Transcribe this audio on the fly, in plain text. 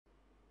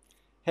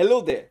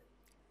Hello there.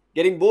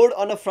 Getting bored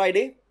on a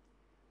Friday?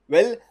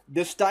 Well,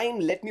 this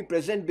time let me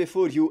present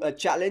before you a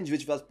challenge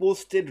which was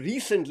posted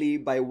recently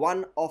by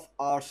one of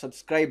our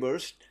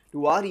subscribers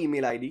to our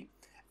email ID.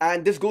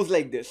 And this goes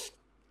like this.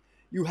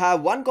 You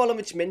have one column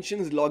which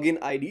mentions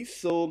login ID.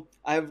 So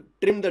I have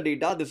trimmed the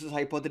data. This is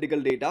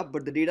hypothetical data,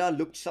 but the data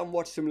looked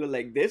somewhat similar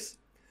like this.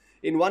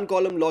 In one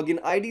column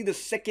login ID, the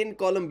second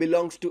column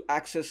belongs to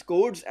access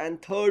codes,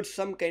 and third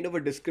some kind of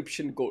a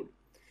description code.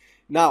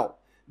 Now,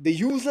 the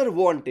user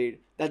wanted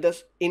that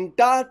this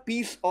entire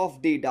piece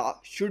of data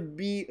should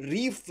be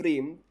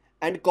reframed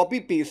and copy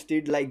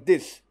pasted like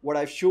this, what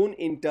I've shown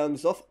in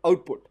terms of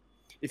output.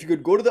 If you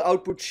could go to the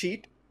output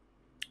sheet,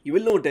 you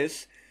will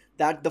notice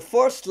that the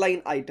first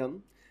line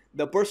item,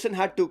 the person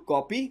had to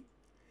copy.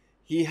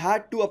 He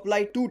had to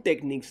apply two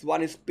techniques.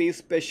 One is paste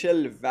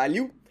special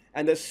value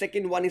and the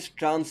second one is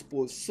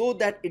transpose, so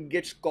that it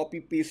gets copy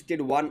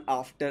pasted one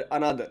after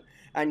another.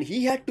 And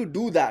he had to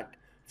do that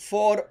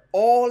for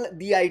all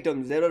the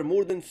items. There are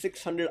more than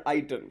 600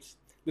 items.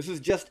 This is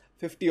just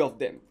 50 of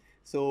them.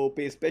 So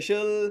paste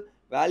special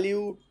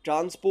value,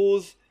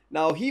 transpose.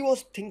 Now he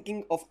was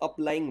thinking of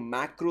applying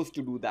macros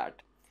to do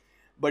that.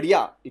 But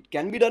yeah, it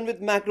can be done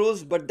with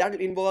macros, but that will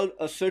involve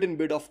a certain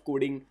bit of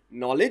coding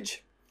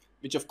knowledge,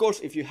 which of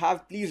course, if you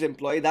have, please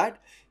employ that.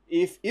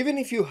 If even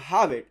if you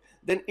have it,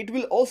 then it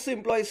will also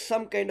employ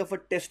some kind of a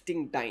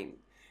testing time.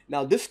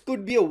 Now, this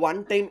could be a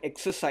one-time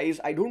exercise.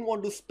 I don't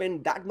want to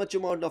spend that much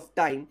amount of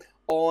time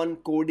on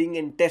coding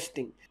and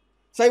testing.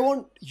 So I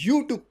want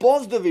you to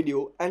pause the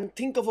video and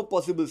think of a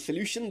possible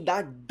solution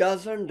that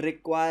doesn't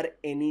require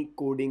any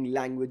coding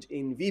language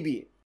in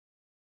VBA.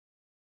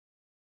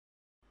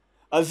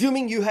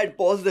 Assuming you had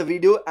paused the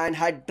video and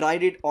had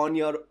tried it on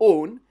your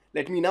own,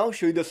 let me now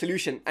show you the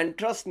solution. And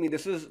trust me,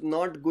 this is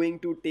not going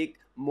to take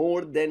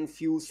more than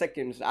few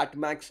seconds, at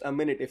max a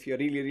minute if you're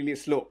really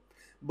slow.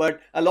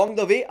 But along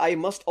the way, I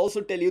must also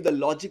tell you the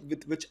logic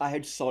with which I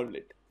had solved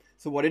it.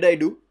 So what did I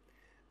do?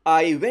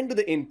 I went to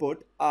the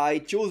input, I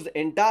chose the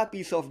entire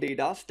piece of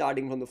data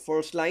starting from the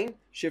first line,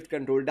 shift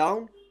control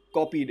down,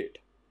 copied it.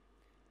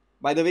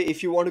 By the way,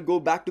 if you want to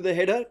go back to the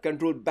header,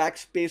 control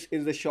backspace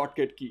is the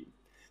shortcut key.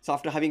 So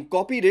after having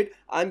copied it,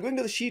 I'm going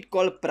to the sheet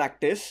called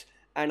practice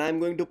and I'm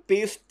going to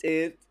paste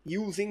it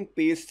using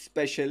paste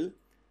special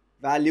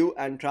value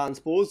and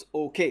transpose.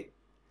 Okay.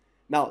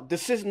 Now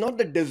this is not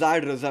the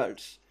desired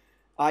results.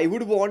 I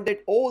would want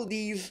that all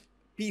these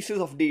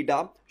pieces of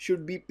data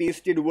should be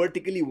pasted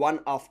vertically one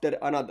after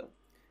another.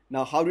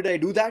 Now how did I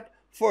do that?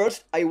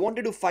 First, I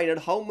wanted to find out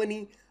how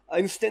many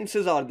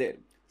instances are there.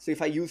 So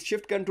if I use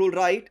shift control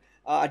right,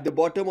 at the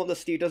bottom of the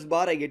status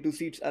bar, I get to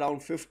see it's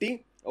around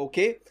 50.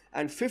 Okay,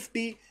 and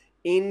 50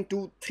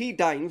 into 3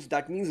 times,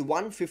 that means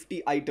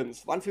 150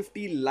 items.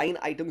 150 line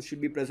items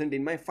should be present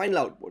in my final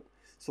output.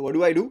 So what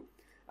do?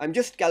 I'm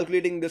just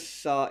calculating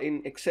this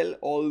in Excel,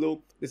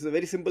 although this is a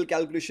very simple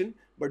calculation,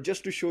 but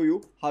just to show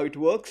you how it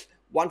works,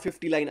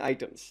 150 line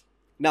items.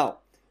 Now,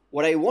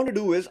 what I want to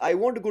do is I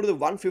want to go to the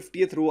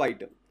 150th row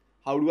item.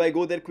 How do I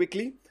go there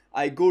quickly?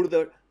 I go to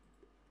the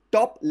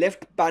top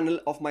left panel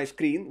of my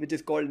screen, which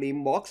is called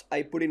name box.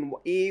 I put in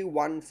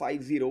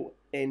A150,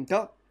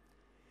 enter.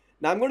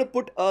 Now I'm going to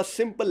put a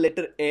simple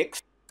letter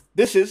X.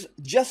 This is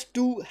just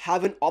to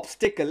have an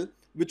obstacle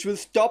which will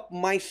stop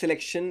my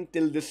selection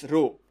till this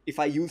row if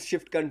I use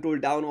shift control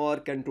down or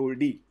control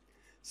D.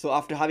 So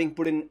after having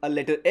put in a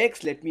letter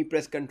X, let me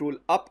press control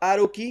up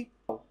arrow key.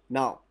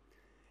 Now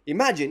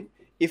imagine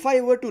if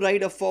I were to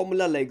write a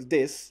formula like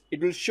this,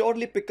 it will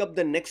surely pick up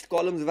the next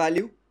column's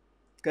value,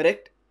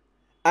 correct?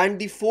 And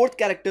the fourth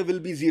character will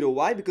be 0.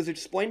 Why? Because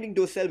it's pointing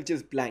to a cell which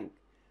is blank.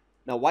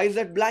 Now why is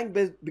that blank?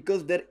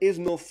 Because there is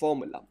no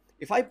formula.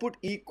 If I put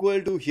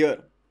equal to here,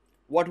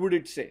 what would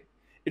it say?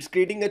 It's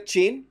creating a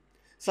chain.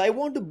 So I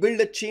want to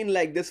build a chain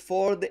like this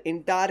for the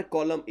entire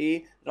column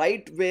A,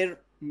 right where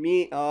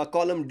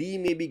column D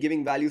may be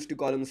giving values to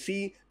column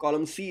C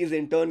is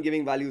in turn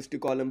giving values to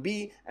column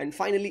B, and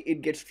finally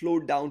it gets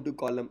flowed down to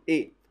column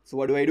A. So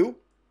what do?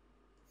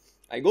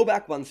 I go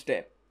back one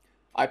step.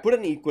 I put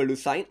an equal to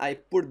sign. I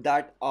put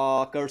that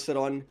cursor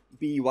on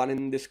B1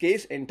 in this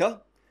case,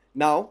 enter.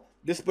 Now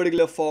this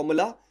particular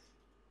formula,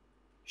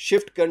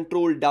 shift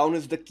control down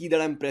is the key that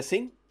I'm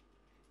pressing.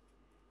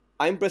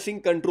 I'm pressing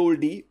control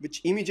D,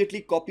 which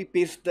immediately copy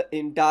pastes the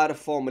entire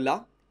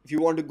formula. If you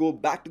want to go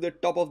back to the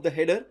top of the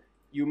header,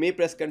 you may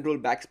press control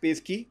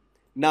backspace key.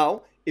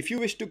 Now if you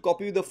wish to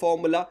copy the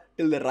formula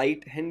till the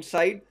right hand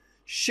side,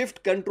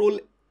 shift control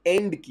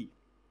end key.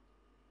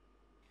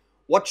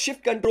 What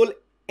shift control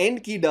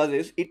end key does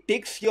is it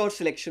takes your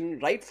selection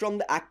right from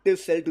the active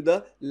cell to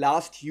the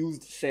last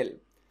used cell.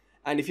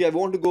 And if you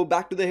want to go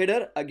back to the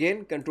header,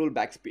 again control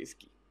backspace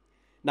key.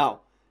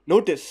 Now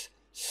notice,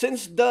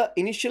 since the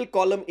initial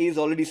column A is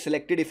already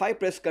selected, if I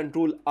press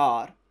control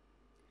R,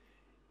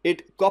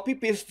 it copy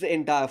pastes the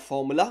entire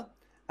formula.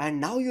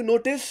 And now you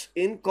notice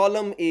in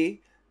column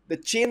A, the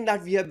chain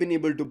that we have been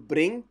able to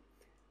bring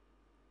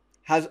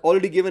has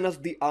already given us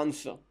the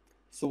answer.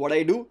 So what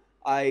I do,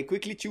 I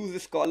quickly choose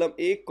this column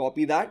A,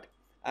 copy that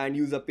and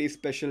use a paste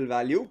special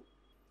value.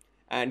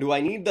 And do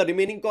I need the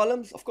remaining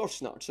columns? Of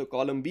course not. So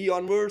column B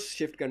onwards,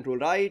 shift control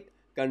right,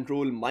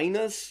 control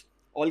minus,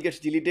 all gets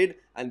deleted,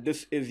 and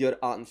this is your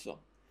answer.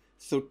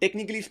 So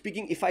technically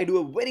speaking, if I do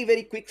a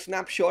very quick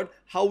snapshot,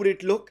 how would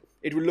it look?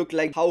 It will look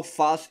like how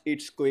fast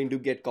it's going to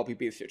get copy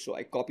pasted. So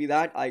I copy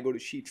that, I go to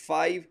sheet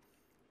 5,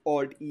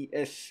 Alt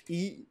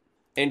ESE,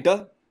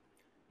 enter.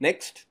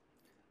 Next,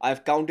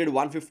 I've counted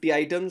 150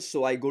 items,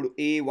 so I go to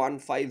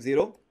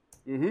A150,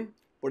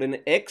 put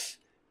in X,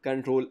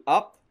 control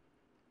up.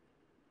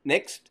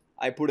 Next,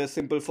 I put a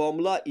simple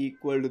formula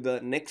equal to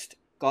the next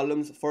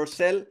column's first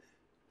cell,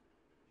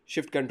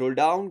 shift control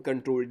down,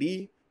 control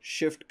D,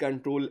 shift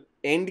control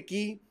end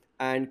key,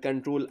 and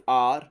control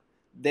R,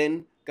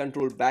 then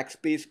control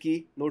backspace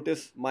key.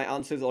 Notice my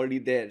answer is already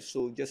there,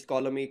 so just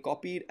column A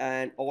copied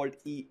and Alt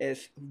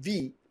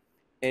ESV,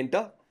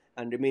 enter,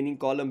 and remaining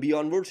column B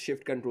onwards,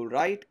 shift control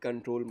right,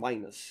 control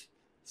minus.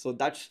 So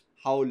that's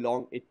how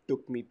long it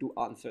took me to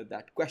answer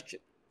that question.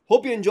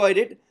 Hope you enjoyed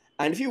it,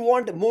 and if you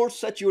want more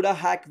such Yoda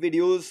hack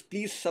videos,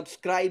 please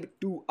subscribe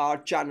to our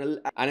channel,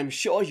 and I'm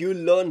sure you'll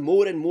learn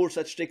more and more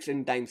such tricks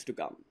in times to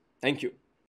come. Thank you.